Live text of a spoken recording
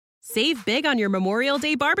Save big on your Memorial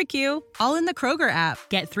Day barbecue, all in the Kroger app.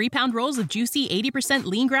 Get 3-pound rolls of juicy 80%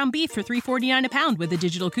 lean ground beef for $3.49 a pound with a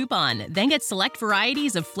digital coupon. Then get select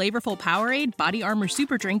varieties of flavorful Powerade, Body Armor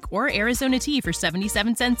Super Drink, or Arizona tea for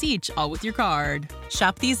 77 cents each, all with your card.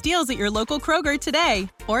 Shop these deals at your local Kroger today,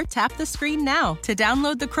 or tap the screen now to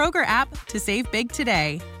download the Kroger app to save big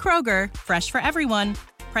today. Kroger, fresh for everyone.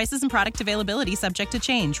 Prices and product availability subject to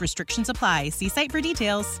change. Restrictions apply. See site for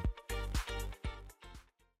details.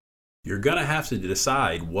 You're going to have to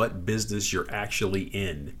decide what business you're actually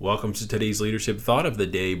in. Welcome to today's Leadership Thought of the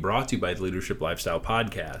Day, brought to you by the Leadership Lifestyle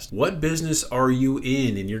Podcast. What business are you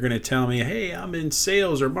in? And you're going to tell me, hey, I'm in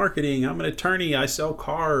sales or marketing. I'm an attorney. I sell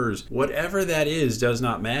cars. Whatever that is does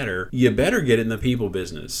not matter. You better get in the people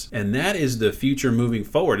business. And that is the future moving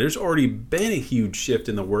forward. There's already been a huge shift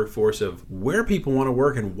in the workforce of where people want to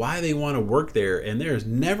work and why they want to work there. And there's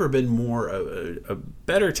never been more a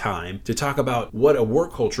better time to talk about what a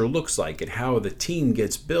work culture looks like and how the team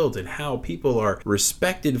gets built and how people are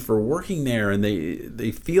respected for working there and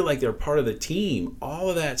they feel like they're part of the team. All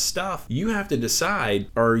of that stuff. You have to decide,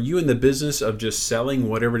 are you in the business of just selling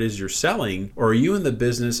whatever it is you're selling, or are you in the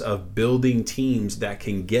business of building teams that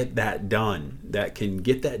can get that done,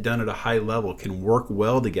 at a high level, can work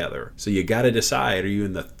well together? So you got to decide, are you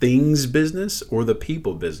in the things business or the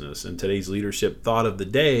people business? And today's Leadership Thought of the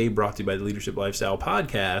Day, brought to you by the Leadership Lifestyle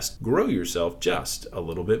Podcast, grow yourself just a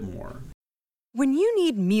little bit more. When you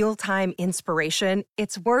need mealtime inspiration,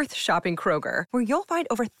 it's worth shopping Kroger, where you'll find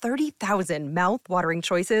over 30,000 mouth-watering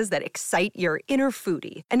choices that excite your inner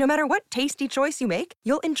foodie. And no matter what tasty choice you make,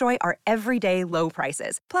 you'll enjoy our everyday low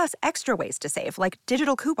prices, plus extra ways to save, like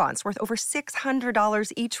digital coupons worth over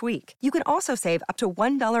 $600 each week. You can also save up to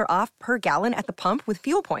 $1 off per gallon at the pump with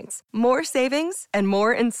fuel points. More savings and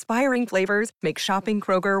more inspiring flavors make shopping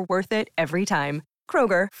Kroger worth it every time.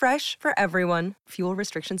 Kroger, fresh for everyone. Fuel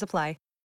restrictions apply.